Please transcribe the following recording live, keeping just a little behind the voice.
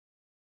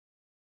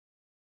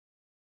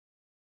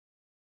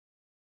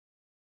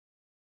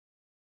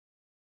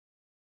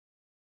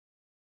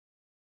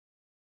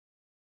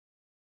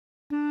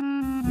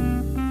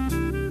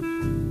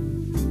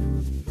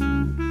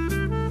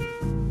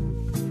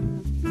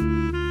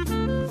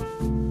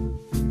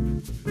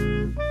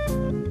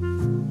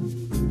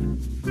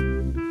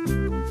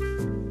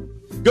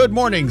Good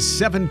morning,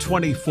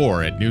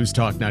 724 at News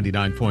Talk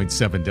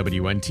 99.7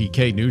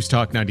 WNTK, News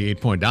Talk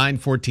 98.9,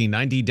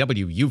 1490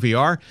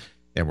 WUVR.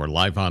 And we're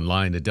live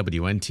online at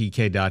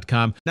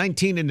WNTK.com.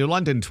 19 in New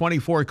London,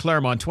 24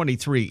 Claremont,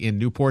 23 in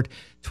Newport,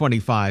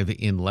 25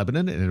 in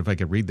Lebanon. And if I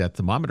could read that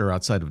thermometer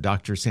outside of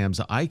Dr.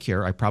 Sam's eye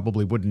care, I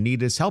probably wouldn't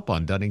need his help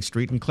on Dunning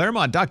Street in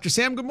Claremont. Dr.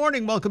 Sam, good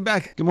morning. Welcome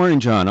back. Good morning,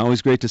 John.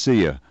 Always great to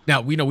see you.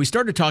 Now, we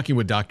started talking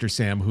with Dr.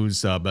 Sam,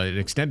 who's an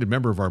extended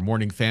member of our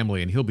morning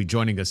family, and he'll be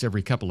joining us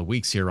every couple of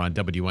weeks here on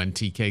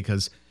WNTK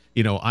because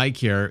eye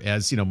care,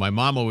 as my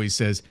mom always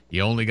says,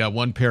 you only got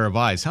one pair of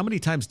eyes. How many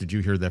times did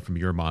you hear that from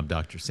your mom,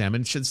 Dr. Sam?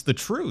 And it's the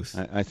truth.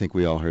 I think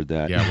we all heard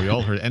that. Yeah, we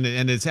all heard, and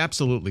it's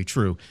absolutely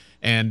true.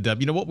 And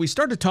what we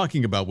started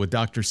talking about with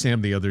Dr.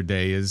 Sam the other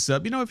day is,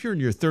 if you're in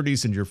your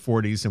 30s and your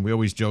 40s, and we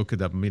always joke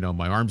that,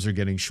 my arms are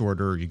getting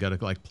shorter, or you got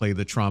to play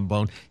the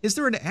trombone. Is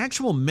there an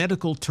actual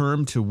medical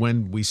term to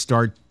when we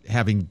start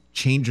having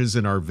changes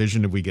in our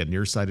vision if we get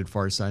nearsighted,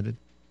 farsighted?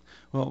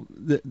 Well,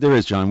 there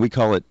is, John. We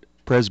call it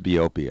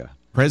presbyopia.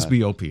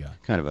 Presbyopia.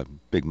 Kind of a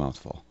big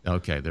mouthful.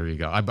 Okay, there you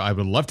go. I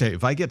would love to,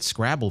 if I get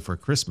Scrabble for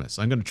Christmas,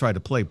 I'm going to try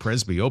to play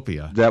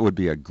presbyopia. That would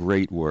be a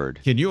great word.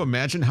 Can you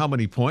imagine how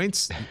many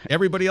points?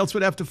 Everybody else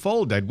would have to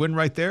fold. I'd win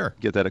right there.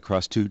 Get that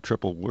across 2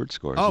 triple word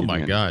scores. Oh,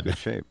 my God. Good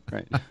shape,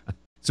 right.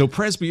 So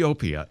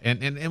presbyopia,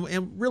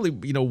 and really,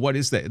 what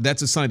is that?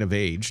 That's a sign of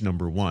age,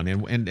 number one.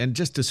 And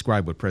just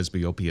describe what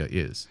presbyopia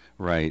is.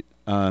 Right.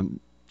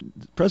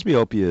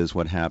 Presbyopia is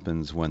what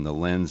happens when the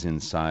lens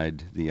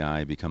inside the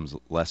eye becomes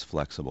less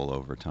flexible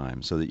over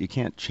time, so that you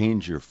can't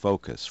change your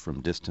focus from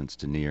distance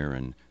to near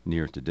and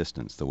near to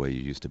distance the way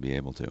you used to be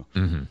able to.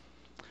 Mm-hmm.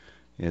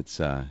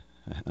 It's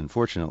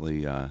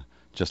unfortunately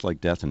just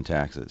like death and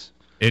taxes.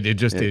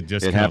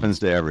 It happens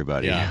to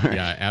everybody.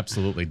 Yeah,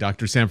 absolutely.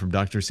 Dr. Sam from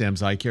Dr.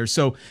 Sam's Eye Care.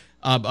 So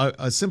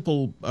a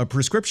simple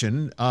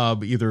prescription,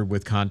 either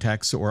with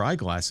contacts or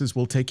eyeglasses,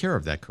 will take care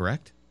of that,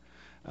 correct?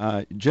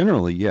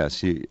 Generally,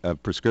 yes. A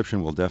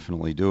prescription will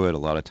definitely do it. A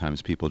lot of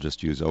times people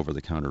just use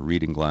over-the-counter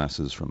reading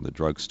glasses from the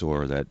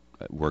drugstore. That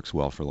works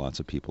well for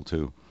lots of people,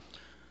 too.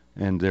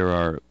 And there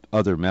are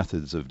other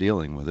methods of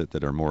dealing with it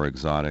that are more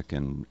exotic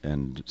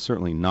and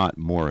certainly not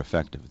more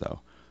effective, though.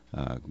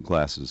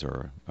 Glasses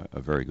are a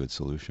very good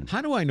solution.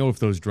 How do I know if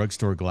those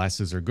drugstore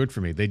glasses are good for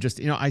me? They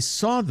just, I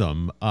saw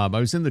them. I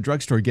was in the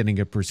drugstore getting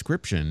a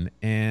prescription,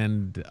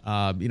 and,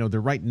 they're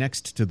right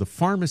next to the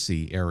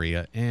pharmacy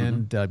area.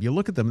 And you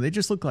look at them, they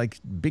just look like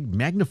big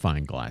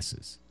magnifying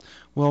glasses.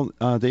 Well,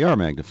 they are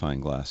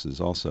magnifying glasses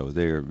also.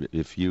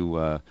 If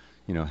you,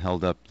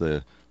 held up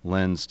the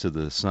lens to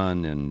the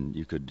sun and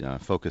you could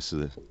focus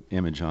the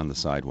image on the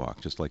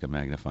sidewalk, just like a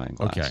magnifying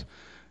glass. Okay.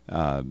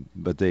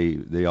 But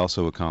they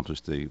also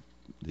accomplish the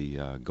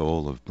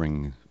goal of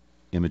bringing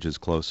images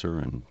closer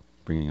and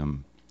bringing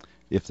them,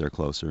 if they're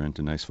closer,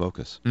 into nice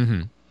focus.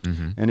 Mm-hmm.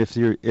 Mm-hmm.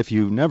 And if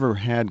you've never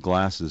had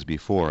glasses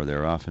before,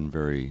 they're often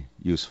very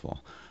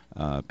useful.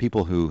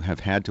 People who have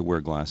had to wear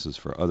glasses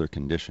for other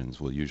conditions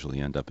will usually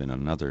end up in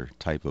another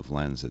type of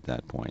lens at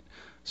that point,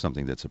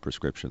 something that's a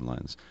prescription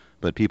lens.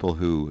 But people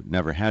who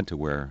never had to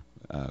wear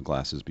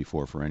glasses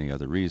before for any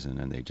other reason,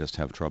 and they just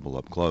have trouble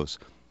up close,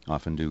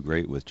 often do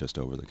great with just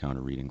over-the-counter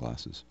reading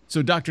glasses.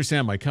 So, Dr.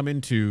 Sam, I come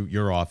into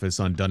your office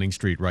on Dunning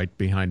Street, right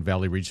behind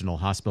Valley Regional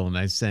Hospital, and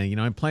I'm saying,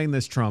 I'm playing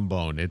this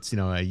trombone. It's,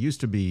 I used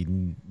to be,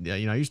 I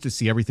used to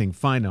see everything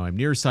fine. Now I'm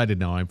nearsighted.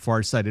 Now I'm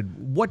farsighted.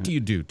 What do you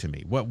do to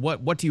me?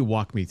 What do you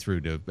walk me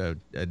through to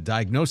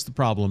diagnose the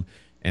problem,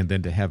 and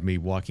then to have me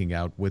walking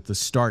out with the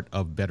start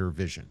of better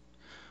vision?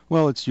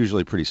 Well, it's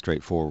usually pretty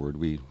straightforward.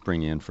 We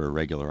bring you in for a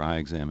regular eye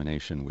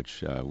examination,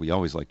 which we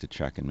always like to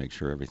check and make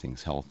sure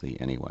everything's healthy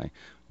anyway,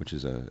 which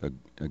is a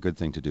good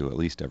thing to do at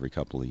least every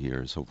couple of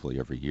years, hopefully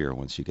every year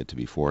once you get to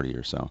be 40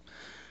 or so.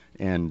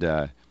 And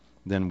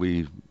then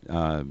we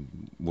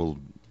will,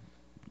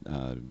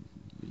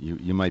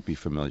 you might be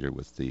familiar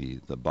with the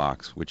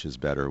box, which is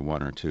better,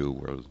 1 or 2.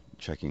 We're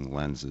checking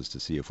lenses to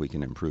see if we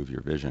can improve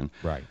your vision.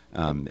 Right.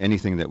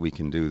 Anything that we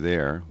can do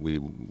there, we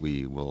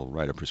will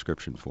write a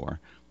prescription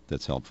for.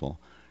 That's helpful,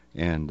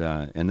 and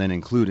then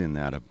include in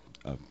that a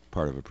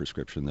part of a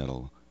prescription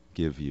that'll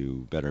give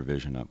you better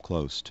vision up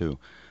close too.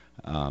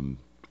 And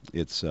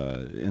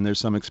there's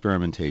some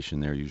experimentation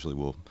there. Usually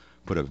we'll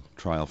put a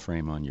trial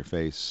frame on your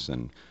face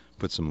and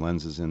put some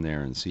lenses in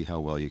there and see how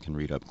well you can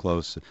read up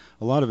close.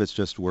 A lot of it's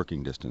just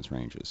working distance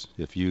ranges.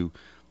 If you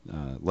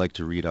like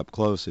to read up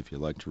close, if you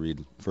like to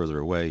read further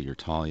away, you're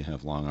tall, you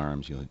have long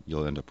arms,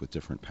 you'll end up with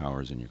different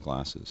powers in your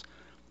glasses.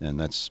 And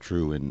that's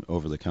true in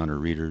over-the-counter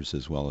readers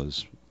as well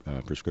as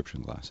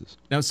prescription glasses.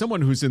 Now,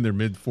 someone who's in their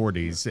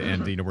mid-40s,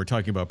 and we're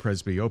talking about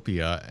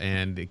presbyopia,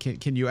 and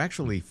can you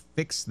actually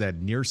fix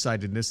that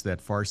nearsightedness, that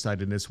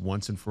farsightedness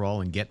once and for all,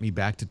 and get me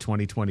back to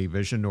 20/20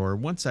 vision? Or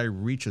once I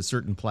reach a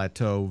certain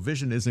plateau,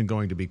 vision isn't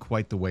going to be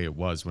quite the way it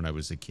was when I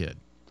was a kid?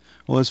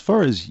 Well, as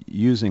far as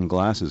using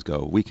glasses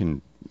go, we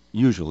can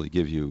usually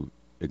give you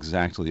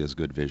exactly as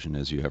good vision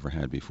as you ever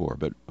had before,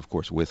 but of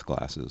course with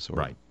glasses or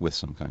Right. with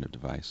some kind of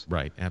device.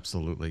 Right,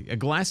 absolutely.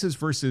 Glasses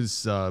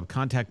versus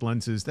contact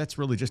lenses, that's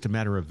really just a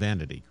matter of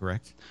vanity,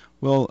 correct?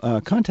 Well,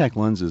 contact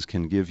lenses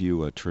can give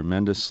you a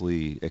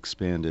tremendously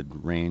expanded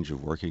range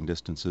of working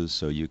distances,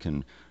 so you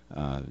can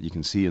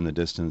see in the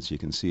distance, you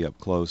can see up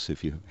close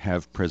if you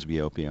have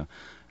presbyopia.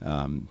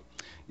 Um,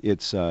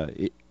 it's uh,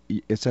 it,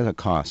 it's at a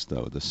cost,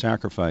 though. The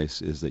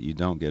sacrifice is that you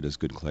don't get as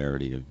good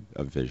clarity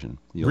of vision.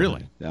 You'll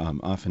Really?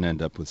 often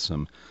end up with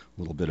some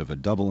little bit of a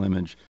double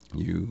image.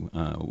 You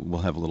will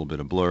have a little bit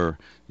of blur.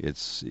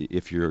 It's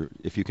if you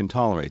can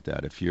tolerate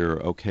that, if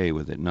you're okay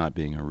with it not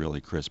being a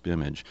really crisp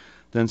image,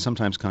 then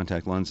sometimes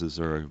contact lenses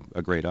are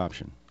a great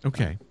option.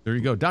 Okay, there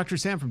you go. Dr.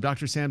 Sam from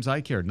Dr. Sam's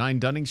Eye Care, 9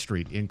 Dunning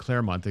Street in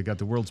Claremont. They've got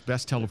the world's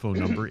best telephone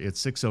number.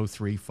 It's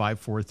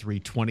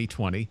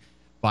 603-543-2020,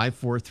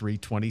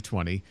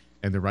 543-2020.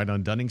 And they're right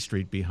on Dunning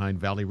Street behind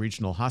Valley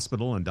Regional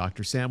Hospital. And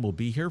Dr. Sam will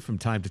be here from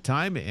time to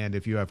time. And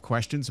if you have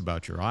questions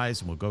about your eyes,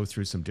 and we'll go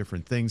through some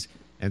different things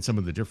and some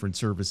of the different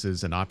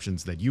services and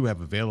options that you have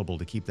available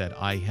to keep that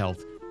eye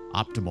health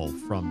optimal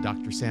from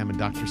Dr. Sam and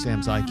Dr.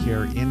 Sam's Eye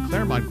Care in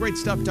Claremont. Great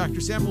stuff, Dr.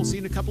 Sam. We'll see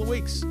you in a couple of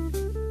weeks.